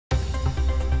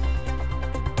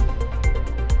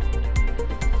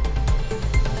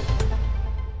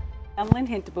Lynne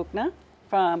Hinterbuchner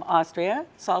from Austria,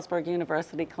 Salzburg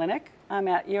University Clinic. I'm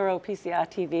at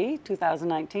EuroPCR TV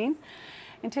 2019.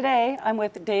 And today I'm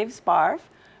with Dave Sparv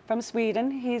from Sweden.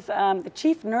 He's the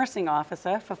Chief Nursing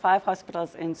Officer for 5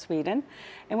 hospitals in Sweden.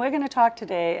 And we're going to talk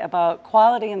today about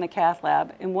quality in the cath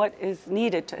lab and what is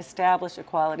needed to establish a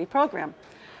quality program.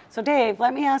 So Dave,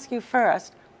 let me ask you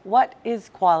first, what is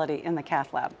quality in the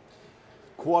cath lab?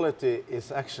 Quality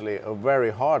is actually a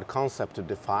very hard concept to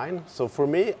define. So for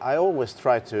me, I always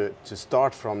try to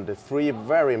start from the 3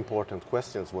 very important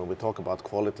questions when we talk about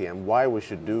quality and why we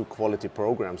should do quality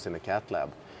programs in a cath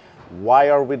lab. Why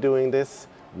are we doing this?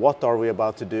 What are we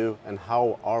about to do? And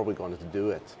how are we going to do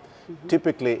it? Mm-hmm.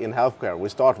 Typically in healthcare, we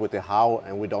start with the how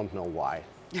and we don't know why.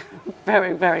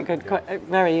 Very good, yeah.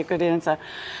 Very good answer.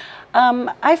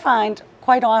 I find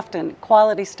quite often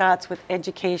quality starts with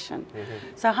education.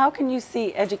 Mm-hmm. So how can you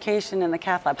see education in the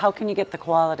cath lab? How can you get the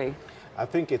quality? I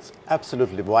think it's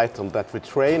absolutely vital that we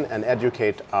train and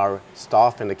educate our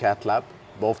staff in the cath lab,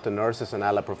 both the nurses and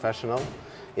allied professionals,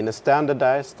 in a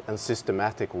standardized and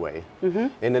systematic way. Mm-hmm.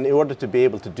 And in order to be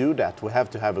able to do that, we have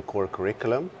to have a core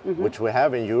curriculum, mm-hmm. which we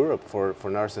have in Europe for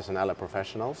nurses and allied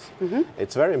professionals. Mm-hmm.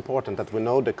 It's very important that we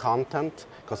know the content,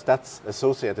 because that's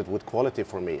associated with quality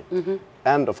for me. Mm-hmm.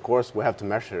 And of course, we have to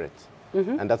measure it.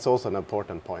 Mm-hmm. And that's also an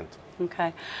important point.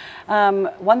 Okay.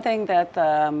 One thing that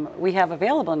we have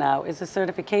available now is a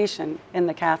certification in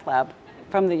the cath lab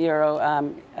from the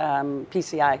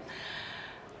EuroPCR.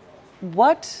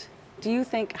 What do you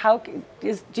think,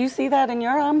 do you see that in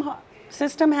your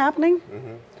system happening?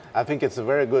 Mm-hmm. I think it's a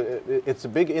very good, it's a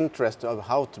big interest of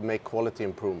how to make quality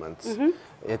improvements. Mm-hmm.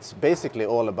 It's basically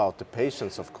all about the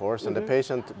patients, of course, mm-hmm. and the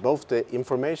patient, both the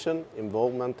information,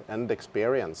 involvement and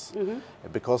experience, mm-hmm.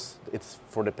 because it's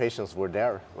for the patients we're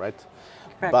there, right?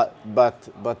 But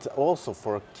also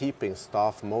for keeping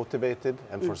staff motivated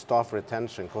and for staff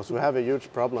retention, because we have a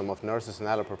huge problem of nurses and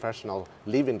allied professionals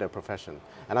leaving their profession.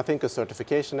 And I think a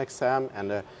certification exam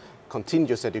and a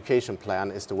continuous education plan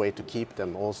is the way to keep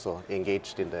them also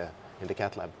engaged in the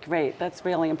cath lab. Great, that's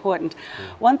really important.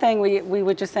 One thing we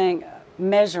were just saying,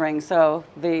 measuring, so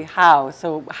the how.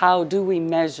 So how do we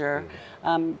measure?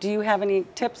 Do you have any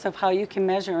tips of how you can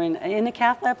measure in a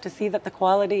cath lab to see that the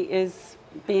quality is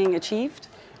being achieved?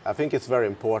 I think it's very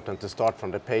important to start from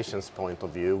the patient's point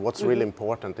of view. What's mm-hmm. really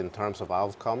important in terms of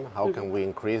outcome? How mm-hmm. can we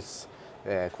increase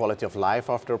quality of life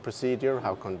after a procedure?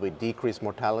 How can we decrease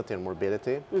mortality and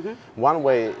morbidity? Mm-hmm. One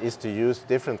way is to use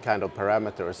different kind of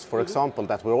parameters, for mm-hmm. example,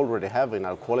 that we already have in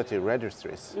our quality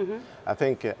registries. Mm-hmm. I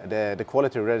think the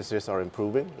quality registries are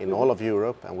improving in mm-hmm. all of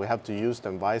Europe, and we have to use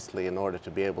them wisely in order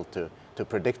to be able to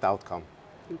predict outcome.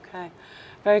 Okay,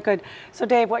 very good. So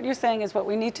Dave, what you're saying is what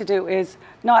we need to do is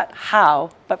not how,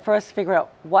 but first figure out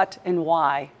what and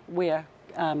why we're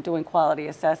doing quality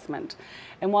assessment.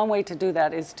 And one way to do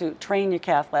that is to train your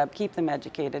cath lab, keep them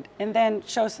educated, and then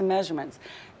show some measurements.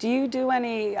 Do you do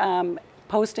any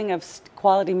posting of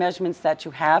quality measurements that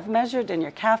you have measured in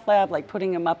your cath lab, like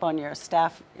putting them up on your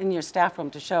staff, in your staff room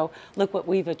to show, look what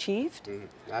we've achieved?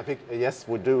 I think, yes,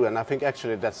 we do, and I think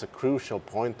actually that's a crucial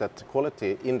point, that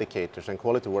quality indicators and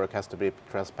quality work has to be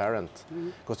transparent,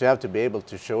 because you have to be able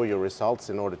to show your results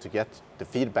in order to get the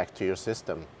feedback to your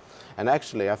system. And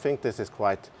actually, I think this is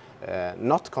quite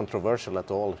not controversial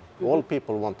at all. Mm-hmm. All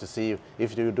people want to see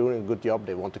if you're doing a good job,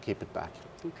 they want to keep it back.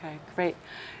 Okay, great.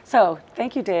 So,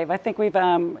 thank you, Dave. I think we've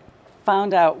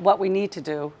found out what we need to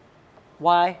do,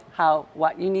 why, how,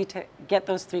 what. You need to get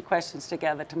those 3 questions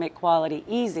together to make quality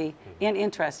easy mm-hmm. and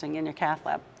interesting in your cath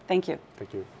lab. Thank you.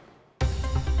 Thank you.